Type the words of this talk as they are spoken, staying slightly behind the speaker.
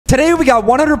Today, we got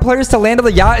 100 players to land on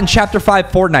the yacht in Chapter 5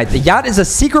 Fortnite. The yacht is a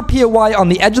secret POI on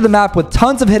the edge of the map with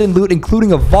tons of hidden loot,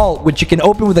 including a vault, which you can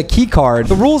open with a key card.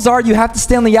 The rules are you have to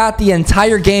stay on the yacht the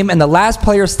entire game, and the last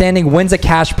player standing wins a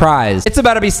cash prize. It's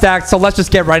about to be stacked, so let's just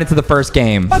get right into the first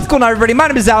game. What's going on, everybody? My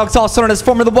name is Alex, also known as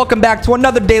Formula. Welcome back to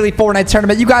another daily Fortnite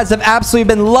tournament. You guys have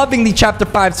absolutely been loving the Chapter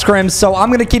 5 scrims, so I'm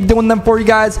going to keep doing them for you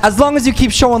guys as long as you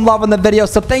keep showing love on the video.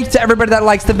 So thanks to everybody that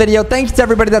likes the video. Thanks to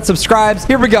everybody that subscribes.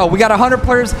 Here we go. We got 100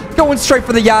 players going straight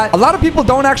for the yacht. A lot of people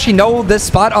don't actually know this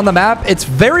spot on the map. It's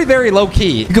very, very low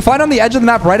key. You can find it on the edge of the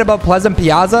map right above Pleasant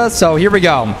Piazza. So here we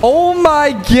go. Oh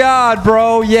my god,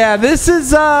 bro. Yeah, this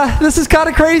is kind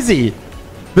of crazy.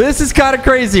 This is kind of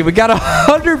crazy. We got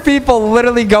 100 people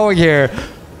literally going here.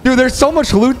 Dude, there's so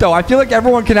much loot though. I feel like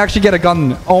everyone can actually get a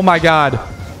gun. Oh my god.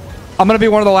 I'm gonna be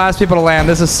one of the last people to land.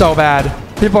 This is so bad.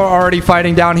 People are already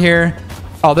fighting down here.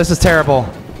 Oh, this is terrible.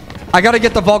 I gotta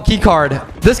get the vault key card.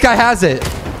 This guy has it.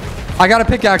 I gotta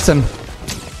pickaxe him.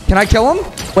 Can I kill him?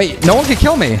 Wait, no one can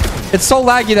kill me. It's so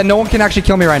laggy that no one can actually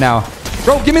kill me right now.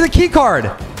 Bro, give me the key card.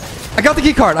 I got the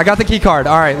key card. I got the key card.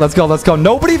 All right, let's go. Let's go.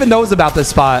 Nobody even knows about this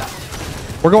spot.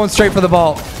 We're going straight for the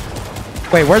vault.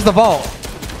 Wait, where's the vault?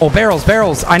 Oh, barrels,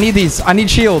 barrels. I need these. I need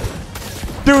shield.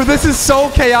 Dude, this is so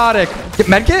chaotic. Get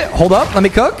medkit. Hold up. Let me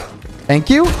cook. Thank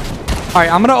you. All right,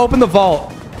 I'm going to open the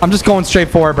vault. I'm just going straight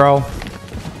for it, bro.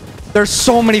 There's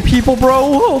so many people, bro.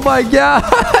 Oh, my God.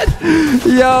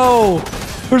 Yo.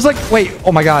 There's like... Wait.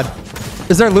 Oh, my God.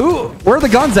 Is there loot? Where are the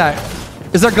guns at?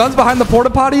 Is there guns behind the porta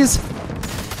potties?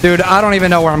 Dude, I don't even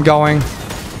know where I'm going.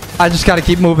 I just got to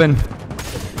keep moving.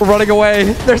 We're running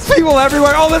away. There's people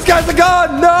everywhere. Oh, this guy's a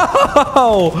gun.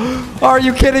 No. Are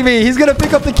you kidding me? He's going to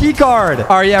pick up the key card.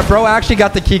 All right, yeah, bro actually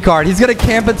got the key card. He's going to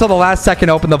camp until the last second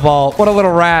to open the vault. What a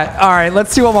little rat. All right,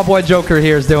 let's see what my boy Joker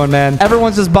here is doing, man.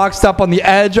 Everyone's just boxed up on the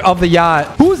edge of the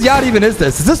yacht. Whose yacht even is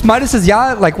this? Is this Midas's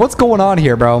yacht? Like, what's going on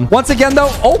here, bro? Once again, though.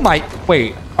 Oh, my.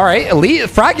 Wait. All right, Elite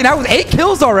fragging out with 8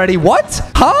 kills already. What?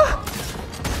 Huh?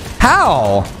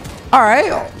 How? All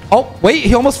right. Oh, wait.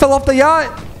 He almost fell off the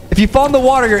yacht. If you fall in the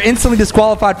water, you're instantly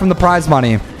disqualified from the prize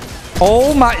money.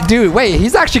 Oh my... Dude, wait.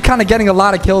 He's actually kind of getting a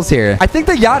lot of kills here. I think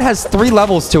the yacht has 3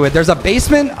 levels to it. There's a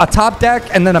basement, a top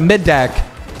deck, and then a mid deck.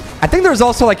 I think there's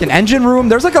also like an engine room.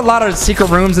 There's like a lot of secret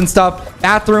rooms and stuff.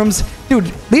 Bathrooms. Dude,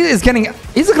 he's going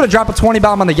to drop a 20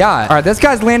 bomb on the yacht. All right, this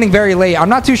guy's landing very late. I'm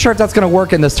not too sure if that's going to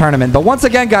work in this tournament. But once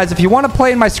again, guys, if you want to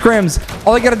play in my scrims,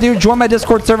 all you got to do, join my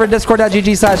Discord server,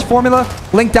 discord.gg/formula.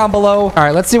 Link down below. All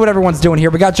right, let's see what everyone's doing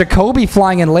here. We got Jacoby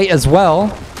flying in late as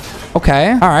well.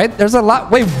 Okay. All right, there's a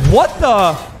lot. Wait, what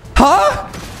the? Huh?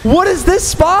 What is this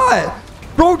spot?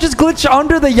 Bro just glitched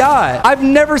under the yacht. I've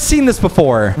never seen this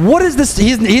before. What is this?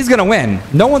 He's going to win.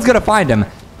 No one's going to find him.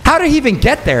 How did he even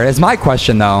get there is my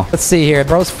question, though. Let's see here.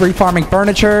 Bro's free farming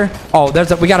furniture. Oh,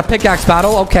 we got a pickaxe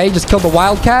battle. Okay, just killed the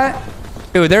wildcat.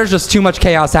 Dude, there's just too much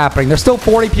chaos happening. There's still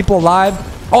 40 people alive.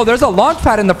 Oh, there's a launch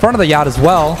pad in the front of the yacht as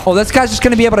well. Oh, this guy's just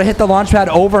going to be able to hit the launch pad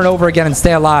over and over again and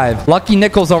stay alive. Lucky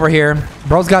Nichols over here.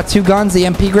 Bro's got 2 guns. The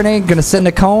MP grenade. Going to sit in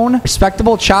a cone.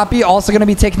 Respectable. Choppy also going to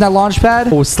be taking that launch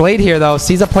pad. Oh, Slade here, though.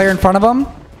 Sees a player in front of him.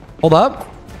 Hold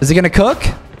up. Is he going to cook?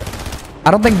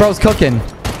 I don't think Bro's cooking.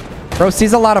 Bro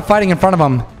sees a lot of fighting in front of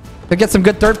him. He'll get some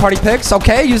good third-party picks.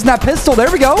 Okay, using that pistol.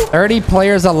 There we go. 30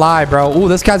 players alive, bro. Ooh,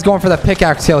 this guy's going for the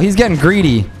pickaxe kill. He's getting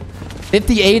greedy.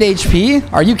 58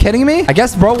 HP? Are you kidding me? I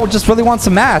guess bro will just really want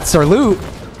some mats or loot.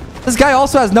 This guy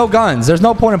also has no guns. There's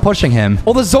no point in pushing him.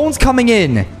 Oh, the zone's coming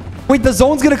in. Wait, the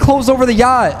zone's going to close over the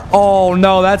yacht. Oh,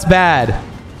 no, that's bad.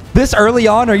 This early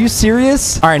on? Are you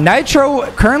serious? All right,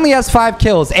 Nitro currently has 5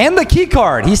 kills and the key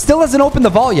card. He still hasn't opened the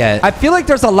vault yet. I feel like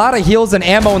there's a lot of heals and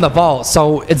ammo in the vault,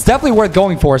 so it's definitely worth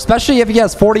going for, especially if he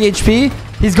has 40 HP.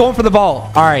 He's going for the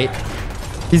vault. All right.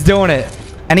 He's doing it.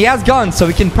 And he has guns, so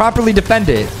he can properly defend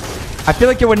it. I feel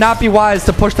like it would not be wise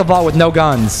to push the vault with no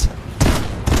guns.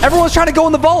 Everyone's trying to go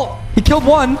in the vault. He killed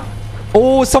one.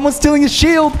 Oh, someone's stealing his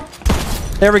shield.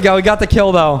 There we go. He got the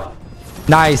kill, though.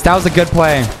 Nice. That was a good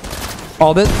play.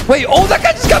 Oh, wait. Oh, that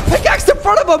guy just got pickaxed in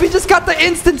front of him. He just got the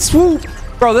instant swoop.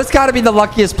 Bro, this got to be the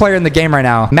luckiest player in the game right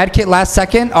now. Medkit last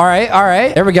second. All right. All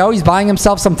right. There we go. He's buying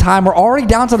himself some time. We're already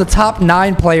down to the top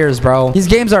 9 players, bro. These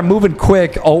games are moving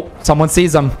quick. Oh, someone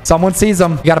sees him. Someone sees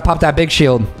him. You got to pop that big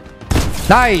shield.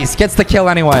 Nice. Gets the kill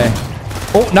anyway.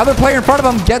 Oh, another player in front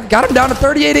of him. Got him down to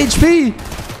 38 HP.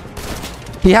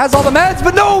 He has all the meds,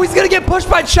 but no, he's gonna get pushed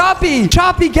by Choppy.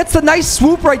 Choppy gets a nice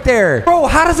swoop right there. Bro,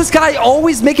 how does this guy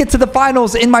always make it to the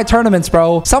finals in my tournaments,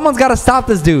 bro? Someone's got to stop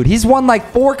this dude. He's won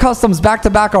like 4 customs back to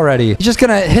back already. He's just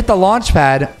gonna hit the launch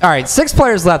pad. All right, 6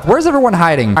 players left. Where's everyone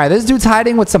hiding? All right, this dude's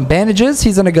hiding with some bandages.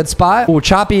 He's in a good spot. Ooh,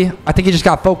 Choppy. I think he just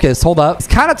got focused. Hold up. He's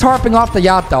kind of tarping off the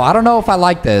yacht, though. I don't know if I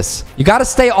like this. You got to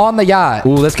stay on the yacht.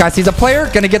 Ooh, this guy sees a player.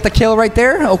 Gonna get the kill right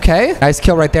there. Okay. Nice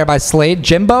kill right there by Slade.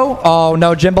 Jimbo. Oh,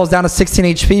 no. Jimbo's down to 16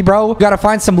 HP, bro. You got to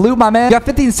find some loot, my man. You got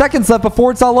 15 seconds left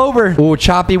before it's all over. Ooh,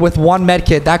 Choppy with 1 med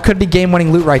kit. That could be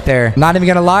game-winning loot right there. Not even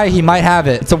gonna lie. He might have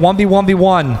it. It's a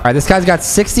 1v1v1. All right, this guy's got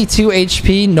 62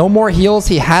 HP. No more heals.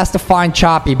 He has to find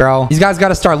Choppy, bro. These guys got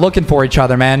to start looking for each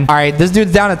other, man. All right, this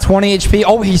dude's down at 20 HP.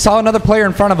 Oh, he saw another player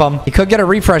in front of him. He could get a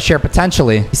refresh here,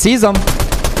 potentially. He sees him.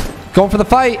 Going for the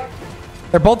fight.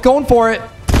 They're both going for it.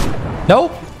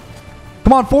 Nope.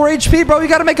 Come on, 4 HP, bro. You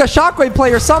got to make a shockwave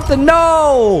play or something.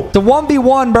 No. It's a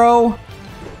 1v1, bro.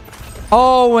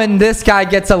 Oh, and this guy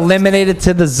gets eliminated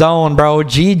to the zone, bro.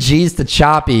 GG's to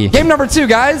Choppy. Game number 2,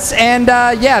 guys. And,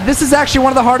 yeah, this is actually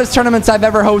one of the hardest tournaments I've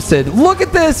ever hosted. Look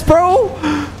at this, bro.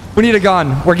 We need a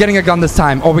gun. We're getting a gun this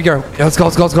time. Oh, we go. Let's go,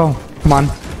 let's go, let's go. Come on.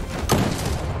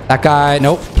 That guy.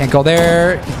 Nope. Can't go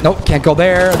there. Nope. Can't go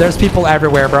there. There's people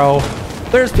everywhere, bro.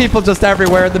 There's people just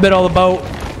everywhere in the middle of the boat.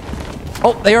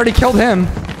 Oh, they already killed him.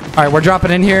 All right, we're dropping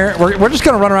in here. We're just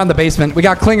going to run around the basement. We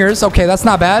got clingers. Okay, that's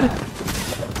not bad.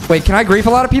 Wait, can I grief a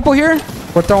lot of people here?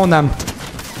 We're throwing them.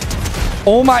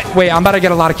 Oh my... Wait, I'm about to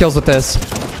get a lot of kills with this.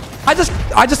 I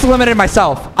just eliminated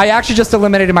myself. I actually just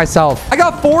eliminated myself. I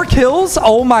got 4 kills.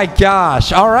 Oh my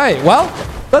gosh. All right, well,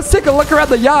 let's take a look around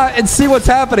the yacht and see what's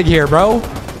happening here, bro.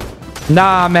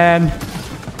 Nah, man.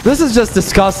 This is just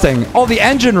disgusting. Oh, the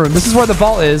engine room. This is where the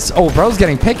vault is. Oh, bro's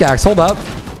getting pickaxe. Hold up.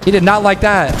 He did not like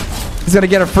that. He's going to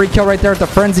get a free kill right there at the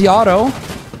Frenzy Auto.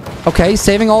 Okay,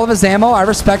 saving all of his ammo. I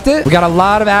respect it. We got a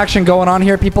lot of action going on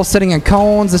here. People sitting in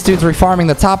cones. This dude's refarming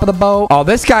the top of the boat. Oh,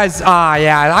 this guy's...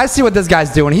 yeah, I see what this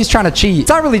guy's doing. He's trying to cheat. It's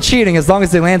not really cheating as long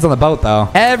as he lands on the boat,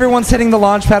 though. Everyone's hitting the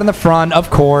launch pad in the front,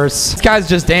 of course. This guy's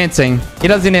just dancing. He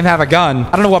doesn't even have a gun.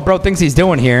 I don't know what bro thinks he's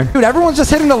doing here. Dude, everyone's just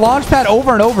hitting the launch pad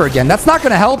over and over again. That's not going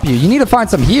to help you. You need to find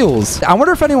some heals. I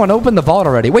wonder if anyone opened the vault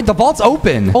already. Wait, the vault's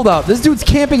open. Hold up. This dude's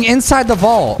camping inside the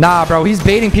vault. Nah, bro. He's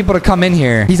baiting people to come in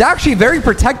here. He's actually very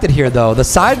protected here, though. The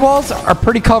side walls are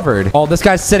pretty covered. Oh, this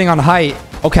guy's sitting on height.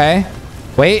 Okay.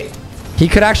 Wait. He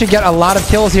could actually get a lot of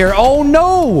kills here. Oh,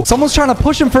 no. Someone's trying to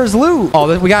push him for his loot.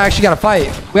 Oh, we actually got a fight.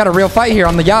 We got a real fight here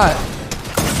on the yacht.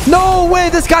 No way.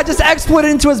 This guy just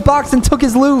exploited into his box and took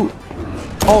his loot.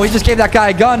 Oh, he just gave that guy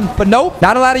a gun. But nope.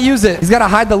 Not allowed to use it. He's got to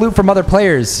hide the loot from other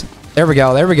players. There we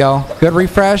go. There we go. Good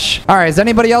refresh. All right. Is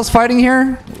anybody else fighting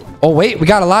here? Oh, wait. We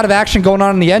got a lot of action going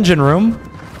on in the engine room.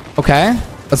 Okay.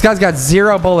 This guy's got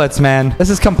 0 bullets, man. This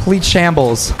is complete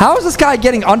shambles. How is this guy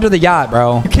getting under the yacht,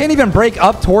 bro? You can't even break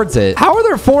up towards it. How are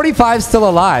there 45 still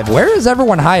alive? Where is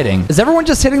everyone hiding? Is everyone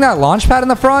just hitting that launch pad in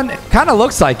the front? Kind of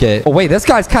looks like it. Oh, wait, this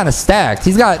guy's kind of stacked.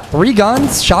 He's got 3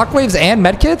 guns, shockwaves, and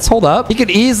medkits. Hold up. He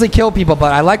could easily kill people,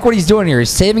 but I like what he's doing here. He's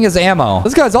saving his ammo.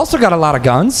 This guy's also got a lot of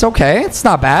guns. Okay, it's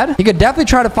not bad. He could definitely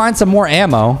try to find some more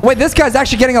ammo. Wait, this guy's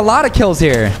actually getting a lot of kills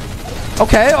here.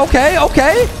 Okay, okay,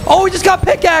 okay. Oh, he just got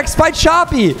pickaxed by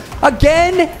Choppy.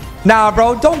 Again? Nah,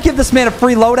 bro. Don't give this man a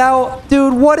free loadout.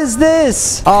 Dude, what is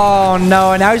this? Oh,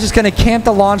 no. And now he's just going to camp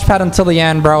the launch pad until the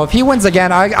end, bro. If he wins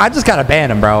again, I just got to ban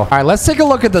him, bro. All right, let's take a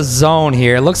look at the zone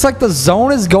here. It looks like the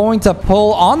zone is going to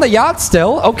pull on the yacht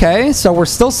still. Okay, so we're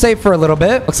still safe for a little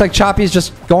bit. Looks like Choppy's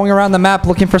just going around the map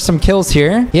looking for some kills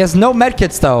here. He has no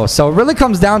medkits, though, so it really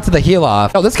comes down to the heal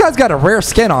off. Oh, this guy's got a rare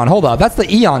skin on. Hold up. That's the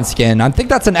Eon skin. I think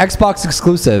that's an Xbox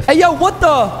exclusive. Hey, yo, what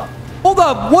the... Hold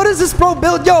up. What is this bro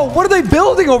build? Yo, what are they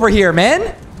building over here,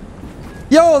 man?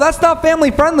 Yo, that's not family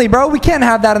friendly, bro. We can't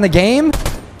have that in the game.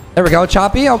 There we go,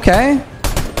 Choppy. Okay.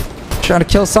 Trying to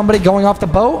kill somebody going off the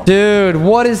boat. Dude,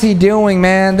 what is he doing,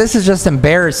 man? This is just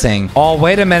embarrassing. Oh,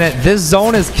 wait a minute. This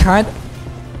zone is kind...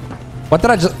 What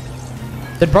did I just...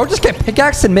 Did bro just get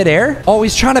pickaxed in midair? Oh,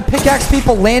 he's trying to pickaxe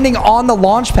people landing on the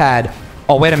launch pad.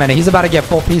 Oh, wait a minute. He's about to get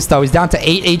full piece, though. He's down to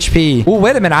 8 HP. Oh,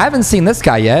 wait a minute. I haven't seen this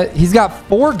guy yet. He's got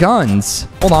 4 guns.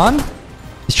 Hold on.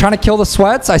 He's trying to kill the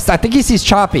sweats. I think he sees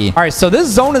Choppy. All right, so this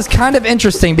zone is kind of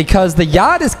interesting because the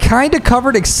yacht is kind of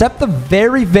covered except the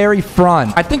very, very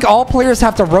front. I think all players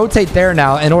have to rotate there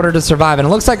now in order to survive. And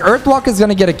it looks like Earthwalk is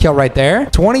going to get a kill right there.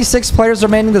 26 players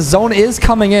remaining. The zone is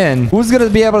coming in. Who's going to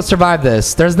be able to survive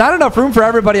this? There's not enough room for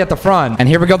everybody at the front. And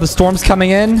here we go. The storm's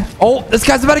coming in. Oh, this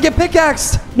guy's about to get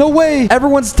pickaxed. No way.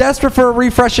 Everyone's desperate for a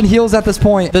refresh and heals at this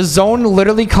point. The zone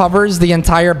literally covers the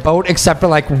entire boat except for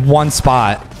like one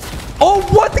spot. Oh,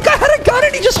 what? The guy had a gun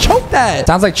and he he just choked that?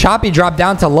 Sounds like Choppy dropped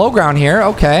down to low ground here.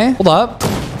 Okay, hold up.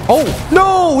 Oh,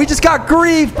 no, we just got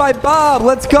griefed by Bob.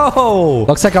 Let's go.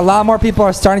 Looks like a lot more people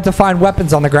are starting to find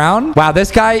weapons on the ground. Wow, this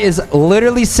guy is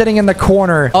literally sitting in the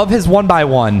corner of his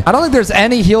 1x1. I don't think there's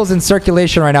any heals in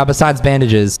circulation right now besides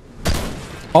bandages.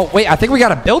 Oh, wait, I think we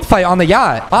got a build fight on the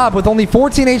yacht. Bob, with only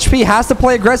 14 HP, has to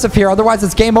play aggressive here. Otherwise,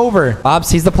 it's game over. Bob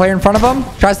sees the player in front of him.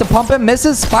 Tries to pump him.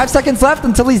 Misses. 5 seconds left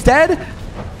until he's dead.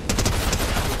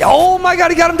 Oh, my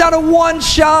God. He got him down to 1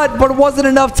 shot, but it wasn't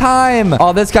enough time.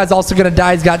 Oh, this guy's also going to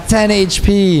die. He's got 10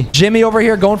 HP. Jimmy over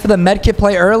here going for the medkit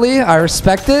play early. I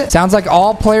respect it. Sounds like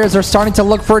all players are starting to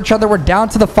look for each other. We're down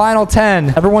to the final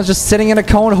 10. Everyone's just sitting in a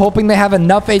cone, hoping they have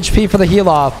enough HP for the heal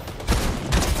off.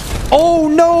 Oh,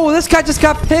 no. This guy just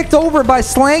got picked over by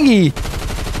Slangy.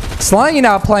 Slangy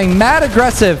now playing mad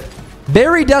aggressive.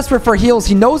 Very desperate for heals.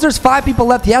 He knows there's 5 people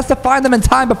left. He has to find them in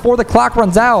time before the clock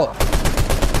runs out.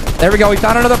 There we go. We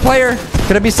found another player.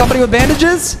 Could it be somebody with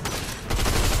bandages?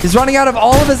 He's running out of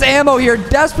all of his ammo here.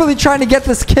 Desperately trying to get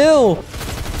this kill.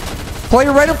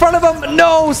 Player right in front of him.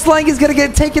 No, Slangy's going to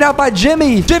get taken out by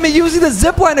Jimmy. Jimmy using the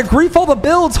zipline to grief all the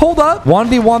builds. Hold up.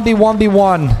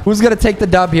 1v1v1v1. Who's going to take the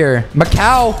dub here?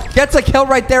 Macau gets a kill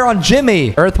right there on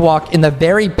Jimmy. Earthwalk in the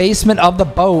very basement of the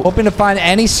boat, hoping to find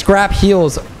any scrap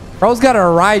heals. Bro's got a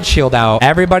ride shield out.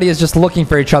 Everybody is just looking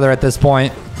for each other at this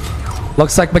point.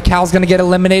 Looks like Macau's going to get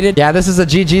eliminated. Yeah, this is a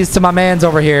GG's to my mans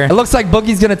over here. It looks like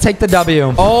Boogie's going to take the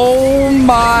W. Oh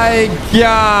my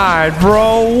God,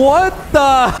 bro. What the?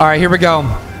 All right, here we go.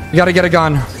 We got to get a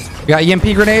gun. We got EMP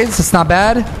grenades. It's not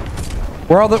bad.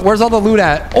 Where's all the loot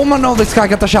at? Oh, my, no. This guy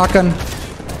got the shotgun.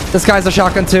 This guy's a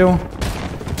shotgun too.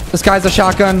 This guy's a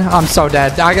shotgun. I'm so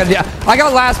dead. I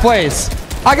got last place.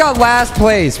 I got last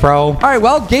place, bro. All right,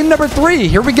 well, game number 3.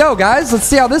 Here we go, guys. Let's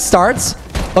see how this starts.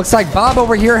 Looks like Bob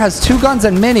over here has 2 guns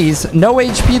and minis. No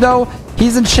HP, though.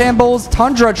 He's in shambles.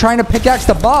 Tundra trying to pickaxe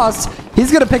the boss.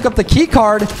 He's going to pick up the key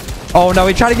card. Oh, no.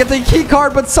 He tried to get the key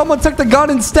card, but someone took the gun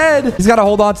instead. He's got to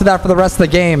hold on to that for the rest of the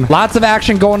game. Lots of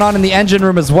action going on in the engine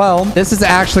room as well. This is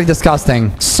actually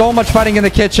disgusting. So much fighting in the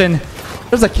kitchen.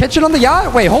 There's a kitchen on the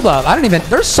yacht? Wait, hold up.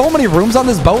 There's so many rooms on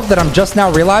this boat that I'm just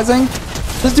now realizing.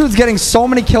 This dude's getting so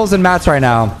many kills and mats right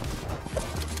now.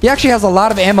 He actually has a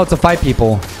lot of ammo to fight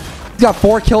people. He's got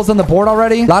 4 kills on the board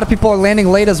already. A lot of people are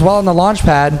landing late as well on the launch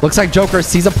pad. Looks like Joker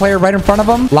sees a player right in front of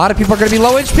him. A lot of people are going to be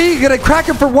low HP. Going to crack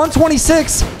him for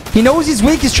 126. He knows he's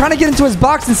weak. He's trying to get into his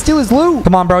box and steal his loot.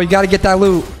 Come on, bro. You got to get that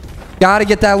loot. Got to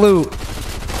get that loot.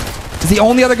 He's the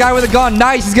only other guy with a gun.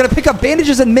 Nice. He's going to pick up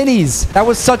bandages and minis. That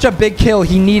was such a big kill.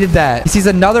 He needed that. He sees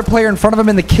another player in front of him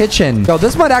in the kitchen. Yo,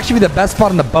 this might actually be the best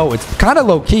spot on the boat. It's kind of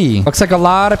low key. Looks like a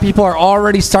lot of people are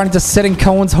already starting to sit in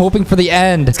cones hoping for the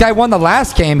end. This guy won the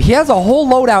last game. He has a whole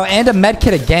loadout and a med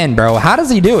kit again, bro. How does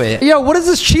he do it? Yo, what is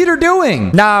this cheater doing?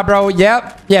 Nah, bro.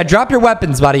 Yep. Yeah, drop your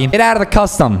weapons, buddy. Get out of the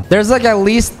custom. There's like at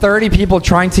least 30 people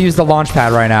trying to use the launch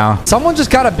pad right now. Someone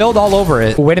just got to build all over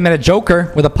it. Wait a minute.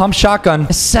 Joker with a pump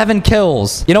shotgun. 7 kills.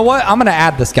 You know what? I'm gonna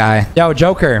add this guy. Yo,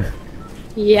 Joker.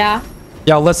 Yeah.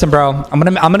 Yo, listen, bro. I'm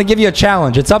gonna give you a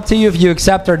challenge. It's up to you if you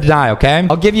accept or deny, okay?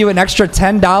 I'll give you an extra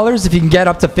 $10 if you can get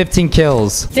up to 15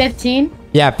 kills. 15?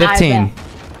 Yeah, 15.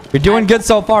 You're doing good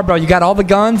so far, bro. You got all the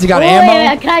guns. You got ammo.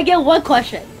 Yeah, can I get one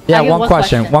question? Yeah, one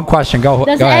question. One question. Go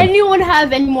Does ahead. anyone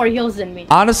have any more heals than me?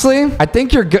 Honestly, I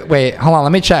think you're good. Wait, hold on.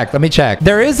 Let me check.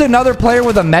 There is another player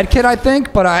with a med kit, I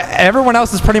think, but everyone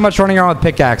else is pretty much running around with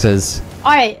pickaxes.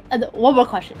 All right, one more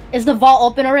question. Is the vault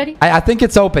open already? I think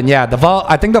it's open. Yeah, the vault.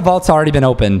 I think the vault's already been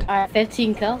opened. All right,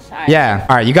 15 kills. All right. Yeah.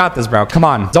 All right, you got this, bro. Come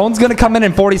on. Zone's gonna come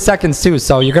in 40 seconds too,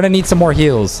 so you're gonna need some more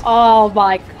heals. Oh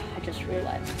my God! I just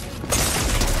realized.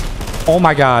 Oh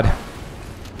my God.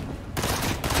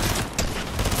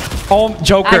 Oh,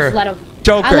 Joker.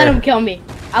 Joker. I let him kill me.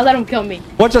 I let him kill me.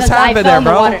 What just happened there,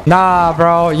 bro? Nah,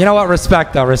 bro. You know what?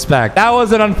 Respect, though. Respect. That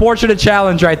was an unfortunate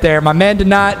challenge right there. My man did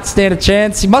not stand a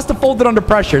chance. He must have folded under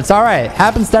pressure. It's all right.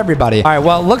 Happens to everybody. All right,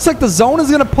 well, it looks like the zone is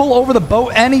going to pull over the boat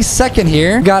any second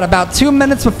here. We got about 2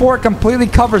 minutes before it completely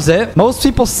covers it. Most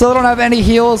people still don't have any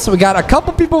heals. We got a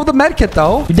couple people with a med kit,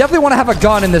 though. You definitely want to have a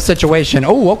gun in this situation.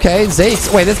 Oh, okay.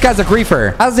 Zace. Wait, this guy's a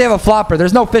griefer. How does he have a flopper?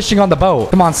 There's no fishing on the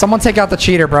boat. Come on, someone take out the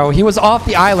cheater, bro. He was off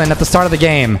the island at the start of the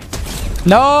game.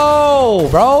 No,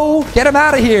 bro. Get him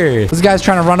out of here. This guy's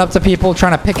trying to run up to people,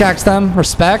 trying to pickaxe them.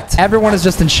 Respect. Everyone is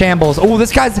just in shambles. Oh,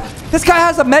 this guy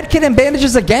has a med kit and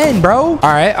bandages again, bro. All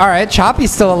right.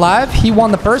 Choppy's still alive. He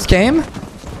won the first game.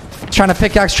 Trying to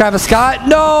pickaxe Travis Scott.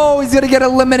 No, he's going to get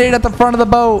eliminated at the front of the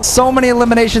boat. So many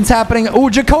eliminations happening. Oh,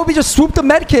 Jacoby just swooped a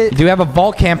med kit. You do have a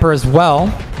vault camper as well.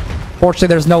 Fortunately,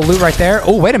 there's no loot right there.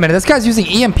 Oh, wait a minute. This guy's using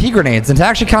EMP grenades, and it's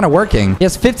actually kind of working. He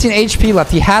has 15 HP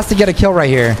left. He has to get a kill right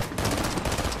here.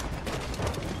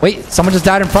 Wait, someone just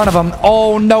died in front of him.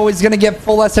 Oh, no. He's going to get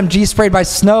full SMG sprayed by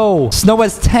Snow. Snow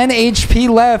has 10 HP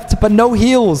left, but no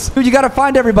heals. Dude, you got to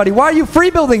find everybody. Why are you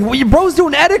free building? Well, your bro's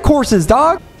doing edit courses,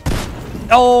 dog.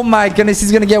 Oh, my goodness.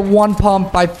 He's going to get one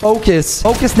pump by Focus.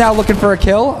 Focus now looking for a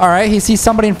kill. All right. He sees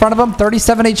somebody in front of him.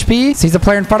 37 HP. Sees a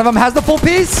player in front of him. Has the full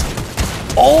piece.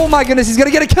 Oh, my goodness. He's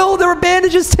going to get a kill. There were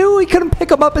bandages, too. He couldn't pick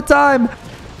them up in time.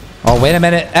 Oh, wait a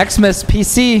minute. Xmas,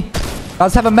 PC.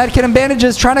 Let's have a medkit and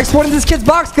bandages. Trying to exploit this kid's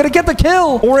box. Gonna get the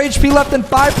kill. 4 HP left and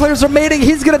 5 players are mating.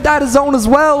 He's gonna die to zone as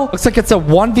well. Looks like it's a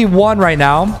 1v1 right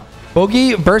now.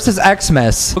 Boogie versus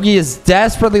Xmas. Boogie is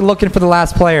desperately looking for the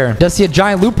last player. Does see a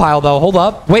giant loot pile, though. Hold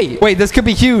up. Wait. This could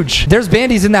be huge. There's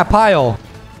bandies in that pile.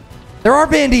 There are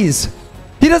bandies.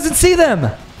 He doesn't see them.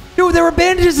 Dude, there were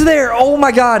bandages there. Oh,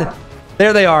 my God.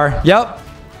 There they are. Yep.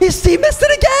 He missed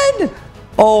it again.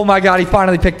 Oh my God, he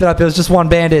finally picked it up. It was just one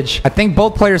bandage. I think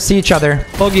both players see each other.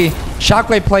 Boogie,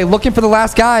 shockwave play, looking for the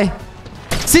last guy.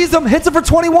 Sees him, hits him for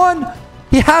 21.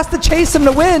 He has to chase him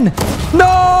to win.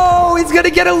 No, he's going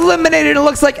to get eliminated. It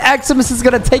looks like Xmas is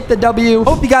going to take the W.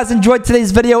 Hope you guys enjoyed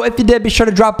today's video. If you did, be sure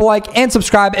to drop a like and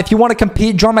subscribe. If you want to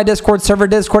compete, join my Discord server,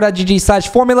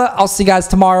 discord.gg/formula. I'll see you guys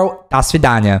tomorrow. До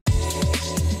свидания.